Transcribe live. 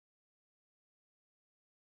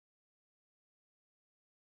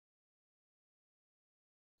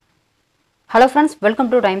Hello friends, welcome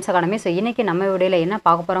to Times Academy. So, இன்னைக்கு நம்ம வீடியோல என்ன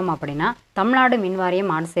பார்க்க போறோம் அப்படினா தமிழ்நாடு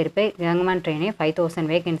மின்வாரியம் ஆடு சேர்ப்பை Gangman trainee 5000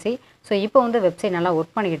 vacancy. So, இப்போ வந்து வெப்சைட் நல்லா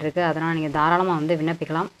வர்க் பண்ணிட்டு இருக்கு. அதனால நீங்க தாராளமா வந்து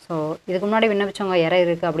விண்ணப்பிக்கலாம். So, இதுக்கு முன்னாடி விண்ணப்பிச்சவங்க எரர்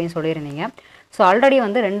இருக்கு அப்படினு சொல்லிருந்தீங்க. So, ஆல்ரெடி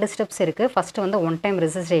வந்து ரெண்டு ஸ்டெப்ஸ் இருக்கு. ஃபர்ஸ்ட் வந்து ஒன் டைம்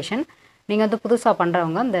ரெஜிஸ்ட்ரேஷன். நீங்க வந்து புதுசா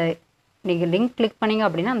பண்றவங்க அந்த நீங்க லிங்க் கிளிக் பண்ணீங்க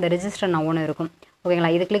அப்படினா அந்த ரெஜிஸ்டர் நவுன்னு இருக்கும். ஓகேங்களா,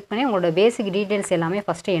 இது கிளிக் பண்ணி உங்களோட பேசிக் டீடைல்ஸ் எல்லாமே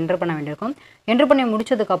ஃபர்ஸ்ட் என்டர் பண்ண வேண்டியிருக்கும். என்டர் பண்ணி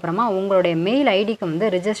முடிச்சதுக்கு அப்புறமா உங்களுடைய மெயில் ஐடிக்கு வந்து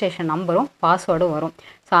ரெஜிஸ்ட்ரேஷன் நம்பரும் பாஸ்வேர்டும் வரும்.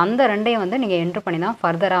 ஸோ அந்த ரெண்டையும் வந்து நீங்கள் என்டர் பண்ணி தான்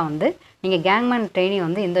ஃபர்தராக வந்து நீங்கள் கேங்மேன் ட்ரெயினி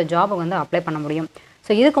வந்து இந்த ஜாபுக்கு வந்து அப்ளை பண்ண முடியும்.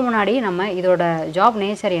 ஸோ இதுக்கு முன்னாடி நம்ம இதோட ஜாப்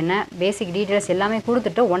நேச்சர் என்ன, பேசிக் டீடைல்ஸ் எல்லாமே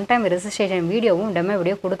கொடுத்துட்டு ஒன் டைம் ரெஜிஸ்ட்ரேஷன் வீடியோவும் டெமோ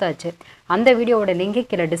வீடியோ கொடுத்தாச்சு. அந்த வீடியோவோட லிங்க்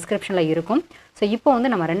கீழே டிஸ்கிரிப்ஷனில் இருக்கும். ஸோ இப்போ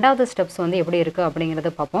வந்து நம்ம ரெண்டாவது ஸ்டெப்ஸ் வந்து எப்படி இருக்குது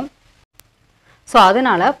அப்படிங்கிறத பார்ப்போம். ஸோ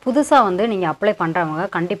அதனால் புதுசாக வந்து நீங்கள் அப்ளை பண்ணுறவங்க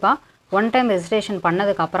கண்டிப்பாக ஒன் டைம் ரெஜிஸ்ட்ரேஷன்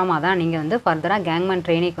பண்ணதுக்கு அப்புறமா தான் நீங்கள் வந்து ஃபர்தராக கேங்மேன்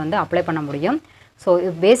ட்ரெயினிக்கு வந்து அப்ளை பண்ண முடியும். ஸோ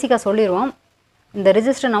பேசிக்காக சொல்லிடுவோம், இந்த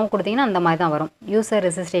ரெஜிஸ்டர் நவ் கொடுத்தீங்கன்னா அந்த மாதிரி தான் வரும். யூசர்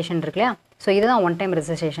ரெஜிஸ்ட்ரேஷன் இருக்கு இல்லையா, ஸோ இதுதான் ஒன் டைம்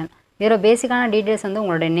ரெஜிஸ்ட்ரேஷன். இதில் பேசிக்கான டீட்டெயில்ஸ் வந்து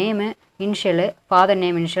உங்களுடைய name, initial, father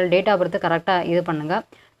name initial, date of birth கரெக்டாக இது பண்ணுங்கள்.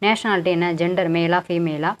 நேஷனாலிட்டி என்ன, ஜெண்டர் மேலா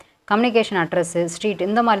ஃபீமேலா, கம்யூனிகேஷன் அட்ரஸ்ஸு, ஸ்ட்ரீட்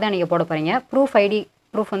இந்த மாதிரி தான் நீங்கள் போட போகிறீங்க.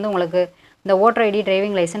 ப்ரூஃப் வந்து உங்களுக்கு இந்த voter ID,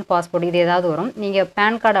 driving licence, passport இது ஏதாவது வரும். நீங்கள்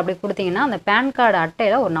பேன் கார்டு அப்படி கொடுத்தீங்கன்னா அந்த பேன் கார்டு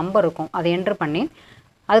அட்டையில் ஒரு நம்பர் இருக்கும், அதை என்ட்ரு பண்ணி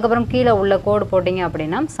அதுக்கப்புறம் கீழே உள்ள கோடு போட்டிங்க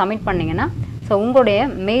அப்படின்னா சப்மிட் பண்ணிங்கன்னா ஸோ உங்களுடைய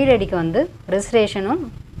மெயில் ஐடிக்கு வந்து ரெஜிஸ்ட்ரேஷனும்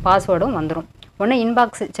பாஸ்வேர்டும் வந்துடும். ஒன்று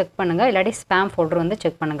இன்பாக்ஸ் செக் பண்ணுங்கள், இல்லாட்டி ஸ்பேம் ஃபோல்டர் வந்து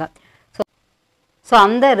செக் பண்ணுங்கள். ஸோ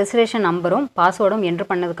அந்த ரெஜிஸ்ட்ரேஷன் நம்பரும் பாஸ்வேர்டும் என்ட்ரு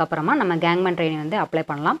பண்ணதுக்கப்புறமா நம்ம கேங்மேன் ட்ரெயினிங் வந்து அப்ளை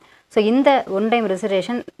பண்ணலாம். ஸோ இந்த ஒன் டைம்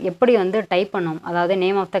ரெஜிஸ்ட்ரேஷன் எப்படி வந்து டைப் பண்ணணும், அதாவது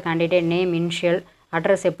name of the candidate, name, initial,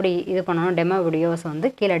 address எப்படி இது பண்ணணும், டெமோ வீடியோஸ் வந்து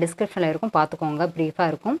கீழே டிஸ்கிரிப்ஷனில் இருக்கும், பார்த்துக்கோங்க, ப்ரீஃபாக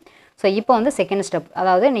இருக்கும். ஸோ இப்போ வந்து செகண்ட் ஸ்டெப்,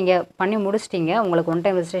 அதாவது நீங்கள் பண்ணி முடிச்சிட்டிங்க, உங்களுக்கு ஒன்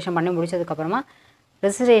டைம் ரெஜிஸ்ட்ரேஷன் பண்ணி முடிச்சதுக்கப்புறமா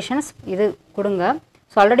ரெஜிஸ்ட்ரேஷன்ஸ் இது கொடுங்க.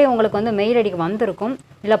 ஸோ ஆல்ரெடி உங்களுக்கு வந்து மெயில் ஐடிக்கு வந்திருக்கும்.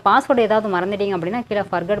 இல்லை பாஸ்வேர்டு ஏதாவது மறந்துட்டீங்க அப்படின்னா கீழே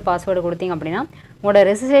ஃபர்கட் பாஸ்வேர்டு கொடுத்தீங்க அப்படின்னா உங்களோட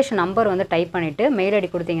ரெஜிஸ்ட்ரேஷன் நம்பர் வந்து டைப் பண்ணிவிட்டு மெயில் ஐடி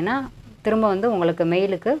கொடுத்தீங்கன்னா திரும்ப வந்து உங்களுக்கு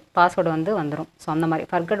மெயிலுக்கு பாஸ்வேர்டு வந்து வந்துடும். ஸோ அந்த மாதிரி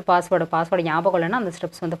ஃபர்கட் பாஸ்வேர்டு ஞாபகம் இல்லைன்னா அந்த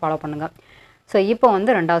ஸ்டெப்ஸ் வந்து ஃபாலோ பண்ணுங்கள். ஸோ இப்போ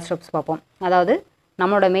வந்து ரெண்டாவது ஸ்டெப்ஸ் பார்ப்போம். அதாவது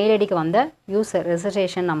நம்மளோட மெயில் ஐடிக்கு வந்த யூசர்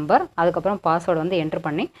ரெஜிஸ்ட்ரேஷன் நம்பர் அதுக்கப்புறம் பாஸ்வேர்டு வந்து என்ட்ரு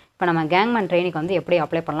பண்ணி இப்போ நம்ம கேங்மேன் ட்ரெயினிக்கு வந்து எப்படி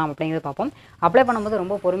அப்ளை பண்ணலாம் அப்படிங்கிறது பார்ப்போம். அப்ளை பண்ணும்போது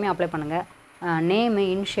ரொம்ப பொறுமையாக அப்ளை பண்ணுங்கள். நேமு,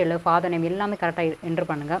 இனிஷியலு, ஃபாதர் நேம் எல்லாமே கரெக்டாக என்ட்ரு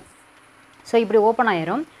பண்ணுங்கள். ஸோ இப்படி ஓப்பன்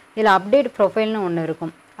ஆயிரும். இதில் அப்டேட் ப்ரொஃபைல்னு ஒன்று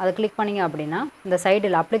இருக்கும், அதை கிளிக் பண்ணிங்க அப்படின்னா இந்த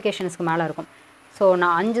சைடில் அப்ளிகேஷன்ஸ்க்கு மேலே இருக்கும். ஸோ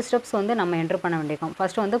நான் 5 ஸ்டெப்ஸ் வந்து நம்ம என்ட்ரு பண்ண வேண்டியிருக்கும்.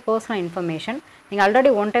 ஃபஸ்ட்டு வந்து பர்சனல் இன்ஃபர்மேஷன். நீங்கள்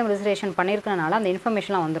ஆல்ரெடி ஒன் டைம் ரெஜிஸ்ட்ரேஷன் பண்ணியிருக்கனால அந்த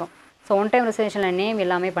இன்ஃபர்மேஷன்லாம் வந்துடும். ஸோ ஒன் டைம் ரெஜிஸ்ட்ரேஷனில் நேம்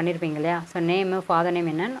எல்லாமே பண்ணியிருப்பீங்க இல்லையா, ஸோ நேமு, ஃபாதர் நேம்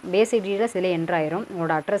என்னன்னு பேசிக் டீட்டெயில்ஸ் இதில் என்ட்ரு ஆயிரும்,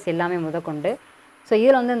 உங்களோட அட்ரஸ் எல்லாமே முதற்கொண்டு. ஸோ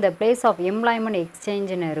இதில் வந்து இந்த பிளேஸ் ஆஃப் எம்ப்ளாய்மெண்ட்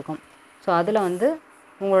எக்ஸ்சேஞ்சுன்னு இருக்கும். ஸோ அதில் வந்து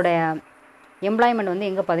உங்களுடைய எம்ப்ளாய்மெண்ட் வந்து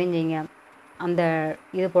எங்கே பதிஞ்சிங்க அந்த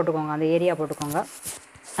இது போட்டுக்கோங்க, அந்த ஏரியா போட்டுக்கோங்க.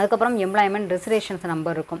 அதுக்கப்புறம் எம்ப்ளாய்மெண்ட் ரெஜிஸ்ட்ரேஷன்ஸ்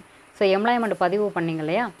நம்பர் இருக்கும். ஸோ எம்ப்ளாய்மெண்ட் பதிவு பண்ணிங்க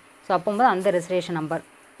இல்லையா, ஸோ அப்போது அந்த ரெஜிஸ்ட்ரேஷன் நம்பர்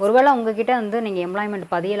ஒருவேளை உங்ககிட்ட வந்து நீங்கள் எம்ப்ளாய்மெண்ட்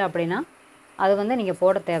பதியலை அப்படின்னா அது வந்து நீங்கள்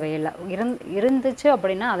போட தேவையில்லை. இருந்துச்சு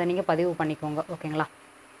அப்படின்னா அதை நீங்கள் பதிவு பண்ணிக்கோங்க. ஓகேங்களா,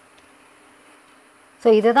 ஸோ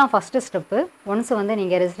இதுதான் ஃபஸ்ட்டு ஸ்டெப்பு. ஒன்ஸ் வந்து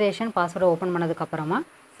நீங்கள் ரெஜிஸ்ட்ரேஷன் பாஸ்வேர்டை ஓப்பன் பண்ணதுக்கப்புறமா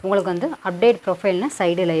உங்களுக்கு வந்து அப்டேட் ப்ரொஃபைல்னு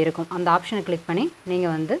சைடில் இருக்கும், அந்த ஆப்ஷனை கிளிக் பண்ணி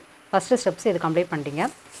நீங்கள் வந்து ஃபஸ்ட்டு ஸ்டெப்ஸ் இது கம்ப்ளீட் பண்ணிட்டீங்க.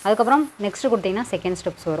 அதுக்கப்புறம் நெக்ஸ்ட்டு கொடுத்தீங்கன்னா செகண்ட்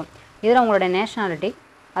ஸ்டெப்ஸ் வரும். இதில் உங்களோட நேஷ்னாலிட்டி,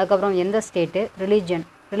 அதுக்கப்புறம் எந்த ஸ்டேட்டு,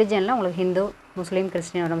 ரிலிஜனில் உங்களுக்கு ஹிந்து, முஸ்லீம்,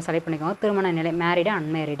 கிறிஸ்டின் வரும் செலக்ட் பண்ணிக்கோங்க. திருமண நிலை, மேரிடா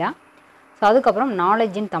அன்மேரிடா. ஸோ அதுக்கப்புறம்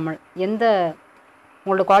நாலேஜ் இன் தமிழ், எந்த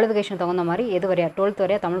உங்களோட குவாலிஃபிகேஷன் தகுந்த மாதிரி எது வரையா 12th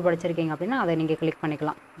வரையா தமிழ் படிச்சிருக்கீங்க அப்படின்னா அதை நீங்கள் கிளிக்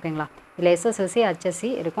பண்ணிக்கலாம். ஓகேங்களா, இதில் எஸ்எஸ்எல்சி, ஹெச்எஸ்சி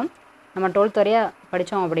இருக்கும். நம்ம 12th வரையா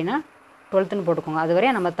படித்தோம் அப்படின்னா 12th போட்டுக்கோங்க, அது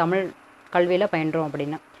வரையா நம்ம தமிழ் கல்வியில் பயின்றோம்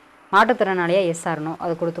அப்படின்னு. மாற்றுத்திறனாளியாக எஸ் ஆர்னோ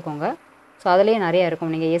அது கொடுத்துக்கோங்க. ஸோ அதுலேயே நிறையா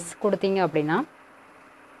இருக்கும். நீங்கள் எஸ் கொடுத்தீங்க அப்படின்னா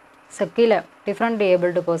ஸோ கீழே டிஃப்ரெண்ட்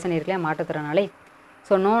ஏபிள்டு பர்சன் இருக்குல்லையா மாற்றுத்திறனாளி,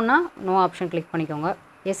 ஸோ நோனா நோ ஆப்ஷன் கிளிக் பண்ணிக்கோங்க.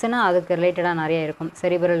 எஸ்னா அதுக்கு ரிலேட்டடாக நிறையா இருக்கும்,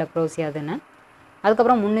 செரிப்ரல் லெப்ரோசி அதுன்னு.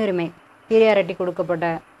 அதுக்கப்புறம் முன்னுரிமை, பீரியாரிட்டி கொடுக்கப்பட்ட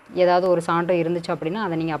ஏதாவது ஒரு சான்று இருந்துச்சு அப்படின்னா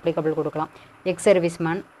அதை நீங்கள் அப்ளிகபிள் கொடுக்கலாம். எக்ஸ்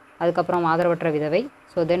சர்வீஸ்மேன், அதுக்கப்புறம் ஆதரவற்ற விதவை,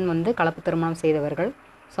 ஸோ தென் வந்து கலப்பு திருமணம் செய்தவர்கள்.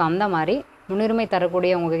 ஸோ அந்த மாதிரி முன்னுரிமை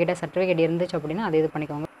தரக்கூடிய உங்கள்கிட்ட சர்டிஃபிகேட் இருந்துச்சு அப்படின்னா அதை இது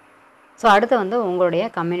பண்ணிக்கோங்க. ஸோ அடுத்து வந்து உங்களுடைய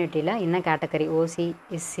கம்யூனிட்டியில் என்ன கேட்டகரி, ஓசி,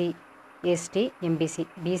 எஸ்சி, எஸ்டி, எம்பிசி,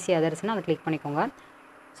 பிசி அதர்ஸ்னால் அதை கிளிக் பண்ணிக்கோங்க.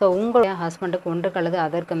 ஸோ உங்களுடைய ஹஸ்பண்டுக்கு ஒன்றுக்கு அல்லது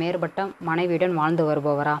அதற்கு மேற்பட்ட மனைவியுடன் வாழ்ந்து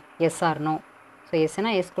வருபவரா, S R no. So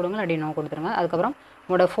எஸ்னா S கொடுங்க, அப்படி நோ கொடுத்துருங்க. அதுக்கப்புறம்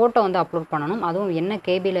உங்களோட ஃபோட்டோ வந்து அப்லோட் பண்ணணும், அதுவும் என்ன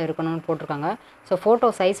கேபியில் இருக்கணும்னு போட்டிருக்காங்க. ஸோ ஃபோட்டோ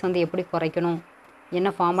சைஸ் வந்து எப்படி குறைக்கணும், என்ன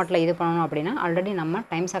ஃபார்மேட்டில் இது பண்ணணும் அப்படின்னா ஆல்ரெடி நம்ம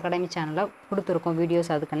டைம்ஸ் அகாடமி சேனலில் கொடுத்துருக்கோம்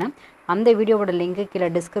வீடியோஸ், அதுக்குன்னு அந்த வீடியோவோட லிங்க்கு கீழே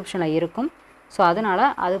டிஸ்கிரிப்ஷனில் இருக்கும். ஸோ அதனால்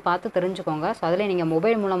அது பார்த்து தெரிஞ்சுக்கோங்க. ஸோ அதில் நீங்கள்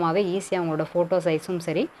மொபைல் மூலமாகவே ஈஸியாக உங்களோட ஃபோட்டோ சைஸும்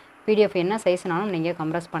சரி, பிடிஎஃப் என்ன சைஸ்னாலும் நீங்கள்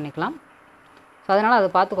கம்ப்ரஸ் பண்ணிக்கலாம். ஸோ அதனால் அதை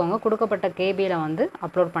பார்த்துக்கோங்க. கொடுக்கப்பட்ட கேபியில் வந்து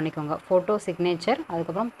அப்லோட் பண்ணிக்கோங்க. ஃபோட்டோ, சிக்னேச்சர்,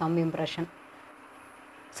 அதுக்கப்புறம் தம்ப் இம்ப்ரெஷன்.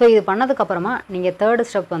 ஸோ இது பண்ணதுக்கப்புறமா நீங்கள் தேர்டு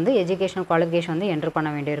ஸ்டெப் வந்து எஜுகேஷன் குவாலிஃபிகேஷன் வந்து என்ட்ரு பண்ண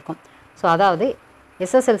வேண்டியிருக்கும். ஸோ அதாவது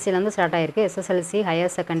எஸ்எஸ்எல்சிலேருந்து ஸ்டார்ட் ஆகிருக்கு. SSLC,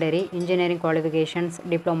 higher secondary, engineering qualifications,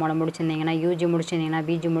 டிப்ளமோவில் முடிச்சிருந்தீங்கன்னா, UG முடிச்சிருந்தீங்கன்னா,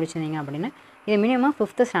 PG முடிச்சிருந்தீங்க அப்படின்னு இது மினிமம்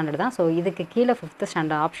 5th ஸ்டாண்டர்ட் தான். ஸோ இதுக்கு கீழே 5th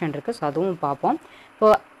ஸ்டாண்டர்ட் ஆப்ஷன் இருக்குது. ஸோ அதுவும் பார்ப்போம்.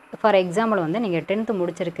 இப்போது ஃபார் எக்ஸாம்பிள் வந்து நீங்கள் 10th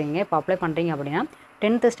முடிச்சிருக்கீங்க, இப்போ அப்ளை பண்ணுறீங்க அப்படின்னா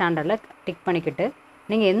 10th ஸ்டாண்டர்டில் டிக் பண்ணிக்கிட்டு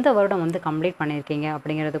நீங்கள் எந்த வருடம் வந்து கம்ப்ளீட் பண்ணியிருக்கீங்க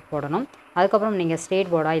அப்படிங்கிறது போடணும். அதுக்கப்புறம் நீங்கள் ஸ்டேட்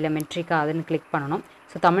போர்டா இல்லை மெட்ரிக்கா அதுன்னு கிளிக் பண்ணணும்.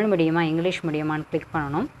 ஸோ தமிழ் மீடியமா இங்கிலீஷ் மீடியமானு கிளிக்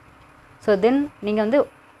பண்ணணும். ஸோ தென் நீங்கள் வந்து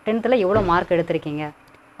 10th எவ்வளோ மார்க் எடுத்திருக்கீங்க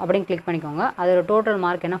அப்படின்னு கிளிக் பண்ணிக்கோங்க. அதோட டோட்டல்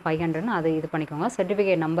மார்க் என்ன 500ன்னு அது இது பண்ணிக்கோங்க.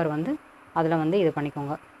 சர்டிஃபிகேட் நம்பர் வந்து அதில் வந்து இது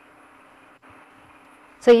பண்ணிக்கோங்க.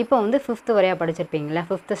 ஸோ இப்போ வந்து 5th வரையா படிச்சிருப்பீங்களா,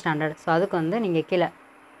 5th ஸ்டாண்டர்ட். ஸோ அதுக்கு வந்து நீங்கள் கீழே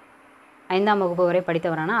 5ஆம் வகுப்பு வரை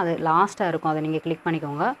படித்தவரானா அது லாஸ்ட்டாக இருக்கும், அதை நீங்கள் கிளிக்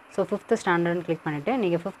பண்ணிக்கோங்க. ஸோ 5th ஸ்டாண்டர்ட்னு கிளிக் பண்ணிவிட்டு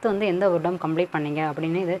நீங்கள் 5th வந்து எந்த வருடம் கம்ப்ளீட் பண்ணீங்க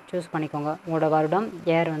அப்படின்னு இதை சூஸ் பண்ணிக்கோங்க. உங்களோட வருடம்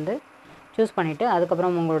இயர் வந்து சூஸ் பண்ணிவிட்டு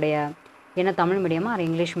அதுக்கப்புறம் உங்களுடைய என்ன தமிழ் மீடியமா அது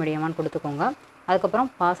இங்கிலீஷ் மீடியமானு கொடுத்துக்கோங்க. அதுக்கப்புறம்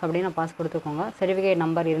பாஸ் அப்படின்னு பாஸ் கொடுத்துக்கோங்க. சர்டிஃபிகேட்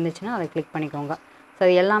நம்பர் இருந்துச்சுன்னா அதை கிளிக் பண்ணிக்கோங்க. ஸோ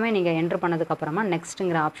அது எல்லாமே நீங்கள் என்ட்ரு பண்ணதுக்கப்புறமா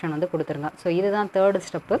நெக்ஸ்ட்டுங்கிற ஆப்ஷன் வந்து கொடுத்துருங்க. ஸோ இதுதான் தேர்டு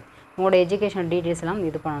ஸ்டெப்பு. உங்களோட எஜுகேஷனல் டீட்டெயில்ஸ் எல்லாம்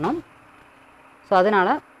இது பண்ணணும். ஸோ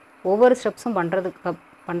அதனால் ஒவ்வொரு ஸ்டெப்ஸும்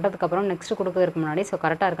பண்ணுறதுக்கப்புறம் நெக்ஸ்ட்டு கொடுக்கறதுக்கு முன்னாடி ஸோ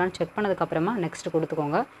கரெக்டாக இருக்கான்னு செக் பண்ணதுக்கப்புறமா நெக்ஸ்ட்டு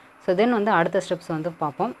கொடுத்துக்கோங்க. ஸோ தென் வந்து அடுத்த ஸ்டெப்ஸ் வந்து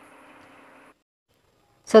பார்ப்போம்.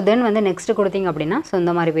 ஸோ தென் வந்து நெக்ஸ்ட்டு கொடுத்தீங்க அப்படின்னா ஸோ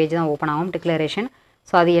இந்த மாதிரி பேஜ் தான் ஓப்பன் ஆகும், டிக்ளரேஷன்.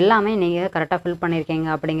 ஸோ அது எல்லாமே நீங்கள் கரெக்டாக ஃபில் பண்ணியிருக்கீங்க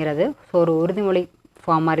அப்படிங்கிறது ஸோ ஒரு உறுதிமொழி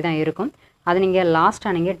ஃபார்ம் மாதிரி தான் இருக்கும். அது நீங்கள்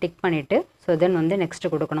லாஸ்ட்டாக நீங்கள் டிக் பண்ணிவிட்டு ஸோ தென் வந்து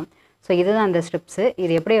நெக்ஸ்ட்டு கொடுக்கணும். ஸோ இதுதான் இந்த ஸ்டெப்ஸு.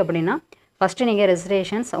 இது எப்படி அப்படின்னா ஃபஸ்ட்டு நீங்கள்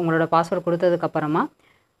ரெஜிஸ்ட்ரேஷன்ஸ் உங்களோட பாஸ்வேர்டு கொடுத்ததுக்கப்புறமா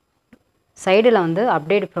சைடில் வந்து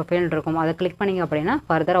அப்டேட் ப்ரொஃபைல் இருக்கும், அதை கிளிக் பண்ணிங்க அப்படின்னா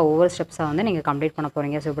ஃபர்தராக ஒவ்வொரு ஸ்டெப்ஸாக வந்து நீங்கள் கம்ப்ளீட் பண்ண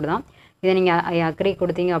போகிறீங்க. ஸோ இப்படி தான் இதை நீங்கள் ஐ அக்ரி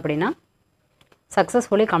கொடுத்தீங்க அப்படின்னா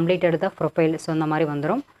சக்ஸஸ்ஃபுல்லி கம்ப்ளீட்டட் த ப்ரொஃபைல். ஸோ இந்த மாதிரி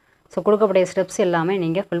வந்துடும். ஸோ கொடுக்கக்கூடிய ஸ்டெப்ஸ் எல்லாமே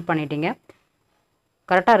நீங்கள் ஃபில் பண்ணிட்டீங்க.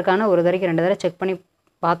 கரெக்டாக இருக்கான்னு ஒரு தடவைக்கு 2 தடவை செக் பண்ணி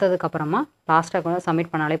பார்த்ததுக்கப்புறமா லாஸ்ட்டாக வந்து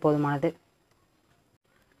சப்மிட் பண்ணாலே போதுமானது.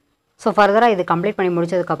 ஸோ ஃபர்தராக இது கம்ப்ளீட் பண்ணி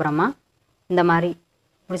முடிச்சதுக்கப்புறமா இந்த மாதிரி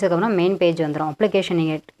முடிச்சதுக்கப்புறம் மெயின் பேஜ் வந்துடும். அப்ளிகேஷன்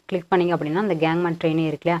நீங்கள் கிளிக் பண்ணிங்க அப்படின்னா இந்த கேங்மேன் ட்ரெயினி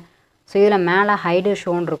இருக்கு இல்லையா, ஸோ இதில் மேலே ஹைடு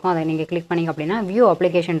ஷோன் இருக்கும், அதை நீங்கள் கிளிக் பண்ணிங்க அப்படின்னா வியூ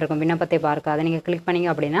அப்ளிகேஷன் இருக்கும், விண்ணப்பத்தை பார்க்க. அதை நீங்கள் கிளிக் பண்ணிங்க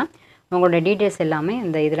அப்படின்னா உங்களோட டீட்டெயில்ஸ் எல்லாமே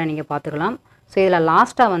இந்த இதில் நீங்கள் பார்த்துக்கலாம். ஸோ இதில்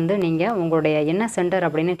லாஸ்ட்டாக வந்து நீங்கள் உங்களுடைய என்ன சென்டர்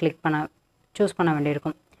அப்படின்னு சூஸ் பண்ண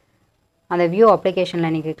வேண்டியிருக்கும். அந்த வியூ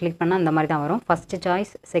அப்ளிகேஷனில் நீங்கள் கிளிக் பண்ணால் அந்த மாதிரி தான் வரும். First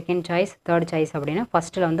choice, second choice, third choice அப்படின்னு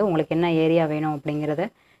ஃபஸ்ட்டில் வந்து உங்களுக்கு என்ன ஏரியா வேணும் அப்படிங்கிறத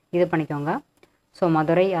இது பண்ணிக்கோங்க. ஸோ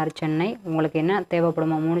மதுரை ஆர் சென்னை உங்களுக்கு என்ன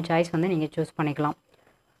தேவைப்படுமோ 3 சாய்ஸ் வந்து நீங்கள் சூஸ் பண்ணிக்கலாம்.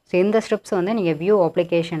 ஸோ இந்த ஸ்டெப்ஸ் வந்து நீங்கள் வியூ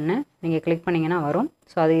அப்ளிகேஷன்னு நீங்கள் கிளிக் பண்ணிங்கன்னா வரும்.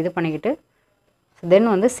 ஸோ அது இது பண்ணிக்கிட்டு தென்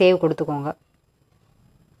வந்து சேவ் கொடுத்துக்கோங்க.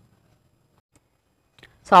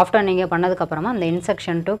 ஸோ ஆஃப்டர் நீங்கள் பண்ணதுக்கப்புறமா அந்த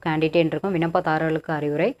இன்ஸ்ட்ரக்ஷன் டு கேண்டிடேட் இருக்கும், விண்ணப்பதாரர்களுக்கு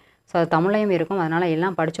அறிவுரை. ஸோ அது தமிழையும் இருக்கும். அதனால்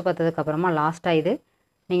எல்லாம் படித்து பார்த்ததுக்கப்புறமா லாஸ்ட்டாக இது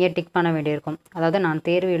நீங்கள் டிக் பண்ண வேண்டியிருக்கும். அதாவது நான்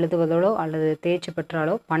தேர்வு எழுதுவதோ அல்லது தேர்ச்சி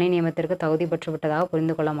பெற்றாலோ பணி நியமனத்திற்கு தகுதி பெற்று விட்டதாக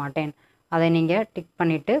புரிந்து கொள்ள மாட்டேன். அதை நீங்கள் டிக்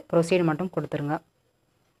பண்ணிவிட்டு ப்ரொசீட் மட்டும் கொடுத்துருங்க.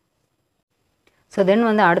 ஸோ தென்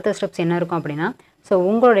வந்து அடுத்த ஸ்டெப்ஸ் என்ன இருக்கும் அப்படின்னா ஸோ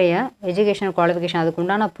உங்களுடைய எஜுகேஷன் குவாலிஃபிகேஷன் அதுக்கு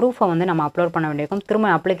உண்டான ப்ரூஃபை வந்து நம்ம அப்லோட் பண்ண வேண்டியிருக்கும்.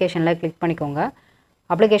 திரும்ப அப்ளிகேஷனில் கிளிக் பண்ணிக்கோங்க.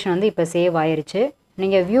 அப்ளிகேஷன் வந்து இப்போ சேவ் ஆயிடுச்சு.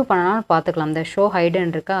 நீங்கள் வியூ பண்ணாலும் பார்த்துக்கலாம். இந்த ஷோ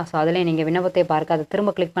ஹைடுன்னு இருக்கா, ஸோ அதில் நீங்கள் விண்ணப்பத்தை பார்க்க அதை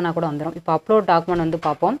திரும்ப கிளிக் பண்ணால் கூட வந்துடும். இப்போ அப்லோட் டாக்குமெண்ட் வந்து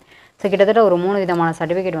பார்ப்போம். ஸோ கிட்டத்தட்ட ஒரு 3 விதமான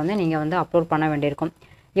சர்டிஃபிகேட் வந்து நீங்கள் வந்து அப்லோட் பண்ண வேண்டியிருக்கும்.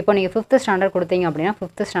 இப்போ நீங்கள் 5th ஸ்டாண்டர்ட் கொடுத்தீங்க அப்படின்னா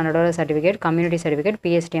 5th ஸ்டாண்டர்டோட certificate, community certificate,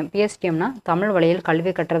 பிஎஸ்டிஎம்னா Tamil வழியில்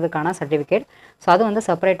கல்வி கட்டுறதுக்கான சர்டிஃபிகேட். ஸோ அது வந்து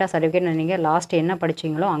செப்பரேட்டாக சர்டிஃபிகேட் நீங்கள் லாஸ்ட் என்ன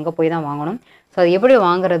படிச்சிங்களோ அங்கே போய் தான் வாங்கணும். ஸோ அது எப்படி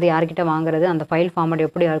வாங்குறது, யார்கிட்ட வாங்குறது, அந்த ஃபைல் ஃபார்மேட்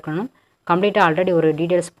எப்படி இருக்கணும் கம்ப்ளீட்டாக ஆல்ரெடி ஒரு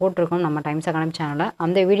டீட்டெயில்ஸ் போட்டிருக்கோம் நம்ம டைம்ஸ் அகாடமி சேனலில்.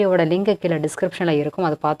 அந்த வீடியோவோட லிங்க் கீழே டிஸ்கிரிப்ஷனில் இருக்கும்,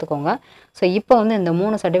 அதை பார்த்துக்கோங்க. ஸோ இப்போ வந்து இந்த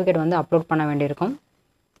 3 சர்டிஃபிகேட் வந்து அப்லோட் பண்ண வேண்டியிருக்கும்.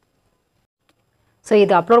 ஸோ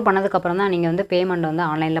இது அப்லோட் பண்ணதுக்கப்புறம் தான் நீங்கள் வந்து பேமெண்ட் வந்து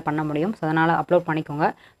ஆன்லைனில் பண்ண முடியும். ஸோ அதனால் அப்லோட் பண்ணிக்கோங்க.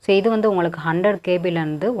 ஸோ இது வந்து உங்களுக்கு 100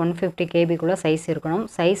 கேபிலேருந்து 150 கேபிக்குள்ளே சைஸ் இருக்கணும்.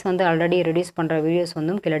 சைஸ் வந்து ஆல்ரெடி ரெடியூஸ் பண்ணுற வீடியோஸ்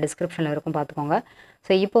வந்து கீழே டிஸ்கிரிப்ஷனில் இருக்கும், பார்த்துக்கோங்க.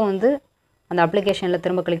 ஸோ இப்போ வந்து அந்த அப்ளிகேஷனில்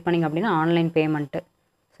திரும்ப கிளிக் பண்ணிங்க அப்படின்னா ஆன்லைன் பேமெண்ட்டு.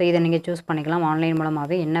 ஸோ இதை நீங்கள் சூஸ் பண்ணிக்கலாம். ஆன்லைன்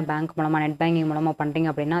மூலமாகவே என்ன பேங்க் மூலமாக நெட் பேங்கிங் மூலமாக பண்ணுறீங்க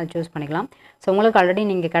அப்படின்னா அது சூஸ் பண்ணிக்கலாம். ஸோ உங்களுக்கு ஆல்ரெடி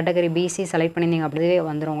நீங்கள் கேட்டகரி பிசி செலக்ட் பண்ணியிருந்தீங்க அப்படியே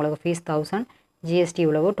வந்துடும். உங்களுக்கு ஃபீஸ் 1000, ஜிஎஸ்டி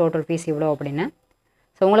இவ்வளவு, டோட்டல் ஃபீஸ் இவ்வளோ அப்படின்னு.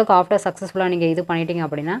 ஸோ உங்களுக்கு ஆஃப்டர் சக்ஸஸ்ஃபுல்லாக நீங்கள் இது பண்ணிட்டீங்க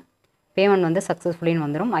அப்படின்னா பேமெண்ட் வந்து சக்ஸஸ்ஃபுல்லின்னு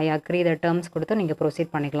வந்துடும். ஐ அக்ரி த டேர்ம்ஸ் கொடுத்து நீங்கள்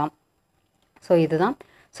ப்ரொசீட் பண்ணிக்கலாம். ஸோ இதுதான்.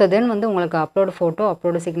 ஸோ தென் வந்து உங்களுக்கு அப்லோடு ஃபோட்டோ,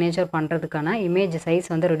 அப்லோடு சிக்னேச்சர் பண்ணுறதுக்கான இமேஜ் சைஸ்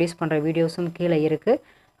வந்து ரெடியூஸ் பண்ணுற வீடியோஸும் கீழே இருக்குது.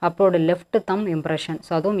 அப்லோடு லெஃப்ட் தம் இம்ப்ரெஷன்,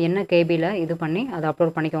 ஸோ அதுவும் என்ன கேபியில் இது பண்ணி அதை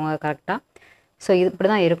அப்லோட் பண்ணிக்கோங்க கரெக்டாக. ஸோ இது இப்படி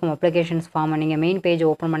தான் இருக்கும் அப்ளிகேஷன்ஸ் ஃபார்மை. நீங்கள் மெயின் பேஜ்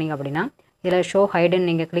ஓப்பன் பண்ணிங்க அப்படின்னா இதில் ஷோ ஹைடுன்னு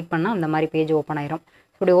நீங்கள் கிளிக் பண்ணால் அந்த மாதிரி பேஜ் ஓப்பன் ஆயிரும்.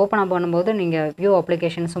 ஸோ இப்படி ஓப்பன் அப் பண்ணும்போது நீங்கள் வியூ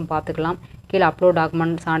அப்ளிகேஷன்ஸும் பார்த்துக்கலாம். கீழே அப்லோட்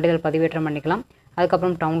டாக்குமெண்ட் சான்றிதழ் பதிவேற்றம் பண்ணிக்கலாம்.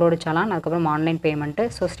 அதுக்கப்புறம் டவுன்லோடு சலான், அதுக்கப்புறம் ஆன்லைன் பேமெண்ட்டு,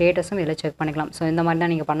 ஸோ ஸ்டேட்டஸும் இதில் செக் பண்ணிக்கலாம். ஸோ இந்த மாதிரி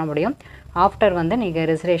தான் நீங்கள் பண்ண முடியும். ஆஃப்டர் வந்து நீங்கள்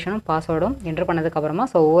ரெஜிஸ்ட்ரேஷனும் பாஸ்வேர்டும் என்ட்ரு பண்ணதுக்கப்புறமா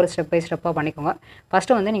ஸோ ஒவ்வொரு ஸ்டெப் பை ஸ்டெப்பாக பண்ணிக்கோங்க.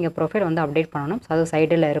 ஃபஸ்ட்டு வந்து நீங்கள் ப்ரொஃபைல் வந்து அப்டேட் பண்ணணும். ஸோ அது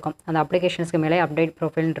சைடில் இருக்கும், அந்த அப்ளிகேஷன்ஸ்க்கு மேலே அப்டேட்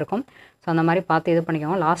ப்ரொஃபைல்னு இருக்கும். ஸோ அந்த மாதிரி பார்த்து இது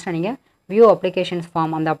பண்ணிக்கோங்க. லாஸ்ட்டாக நீங்கள் வியூ அப்ளிகேஷன்ஸ்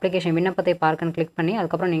ஃபார்ம், அந்த அப்ளிகேஷன் விண்ணப்பத்தை பார்க்கன்னு கிளிக் பண்ணி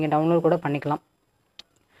அதுக்கப்புறம் நீங்கள் டவுன்லோட் கூட பண்ணிக்கலாம்.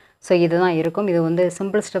 ஸோ இதுதான் இருக்கும். இது வந்து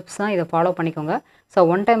சிம்பிள் ஸ்டெப்ஸ் தான், இதை ஃபாலோ பண்ணிக்கோங்க. ஸோ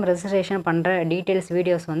ஒன் டைம் ரெஜிஸ்ட்ரேஷன் பண்ணுற டீட்டெயில்ஸ்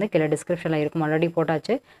வீடியோஸ் வந்து கீழே டிஸ்கிரிப்ஷனில் இருக்கும், ஆல்ரெடி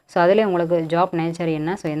போட்டாச்சு. ஸோ அதிலே உங்களுக்கு ஜாப் நேச்சர்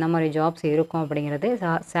என்ன, ஸோ எந்த மாதிரி ஜாப்ஸ் இருக்கும் அப்படிங்கிறது,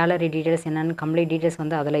 சேலரி டீட்டெயில்ஸ் என்னென்னு கம்ப்ளீட் டீட்டெயில்ஸ்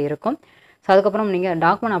வந்து அதில் இருக்கும். ஸோ அதுக்கப்புறம் நீங்கள்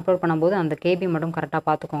டாக்குமெண்ட் அப்லோட் பண்ணும்போது அந்த கேபி மட்டும் கரெக்டாக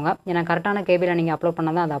பார்த்துக்கோங்க. ஏன்னா கரெக்டான கேபியில் நீங்கள் அப்லோட்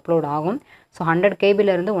பண்ணால் தான் அது அப்லோட் ஆகும். ஸோ 100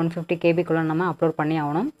 கேபிலேருந்து 150 கேபிக்குள்ளே நம்ம அப்லோட் பண்ணி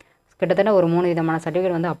ஆகணும். கிட்டத்தட்ட ஒரு 3 விதமான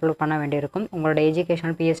சர்டிஃபிகேட் வந்து அப்லோட் பண்ண வேண்டியிருக்கும். உங்களோட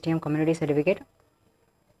educational, PSTM, community certificate.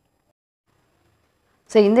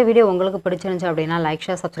 So இந்த வீடியோ உங்களுக்கு பிடிச்சிருந்துச்சு அப்படின்னா லைக்,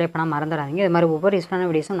 ஷேர், சப்ஸ்கிரைப் பண்ண மறந்துடாதீங்க. இது மாதிரி ஒவ்வொரு யூஸ்ஃபுல்லான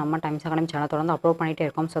வீடியோஸும் நம்ம டைம்ஸ் அகாடமி சேனல் தொடர்ந்து அப்லோட் பண்ணிகிட்டே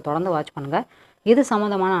இருக்கும். ஸோ தொடர்ந்து வாட்ச் பண்ணுங்கள். இது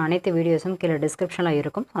சம்மந்தமான அனைத்து வீடியோஸும் கீழே டிஸ்கிரிப்ஷனில்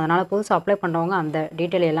இருக்கும். அதனால் புதுசாக அப்ளை பண்ணுறவங்க அந்த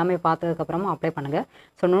டீட்டெயில் எல்லாமே பார்த்ததுக்கப்புறமா அப்ளை பண்ணுங்கள்.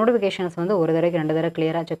 ஸோ நோட்டிஃபிகேஷன்ஸ் வந்து ஒரு தடவைக்கு 2 தடவை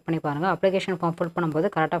கிளியராக செக் பண்ணி பாருங்கள். அப்ளிகேஷன் ஃபார்ம் ஃபில் பண்ணும்போது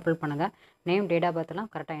கரெக்டாக ஃபில் பண்ணுங்கள். நேம், டேட் ஆஃப்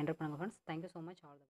பர்த்லாம் கரெக்டாக என்டர் பண்ணுங்கள் friends. Thank you so much. All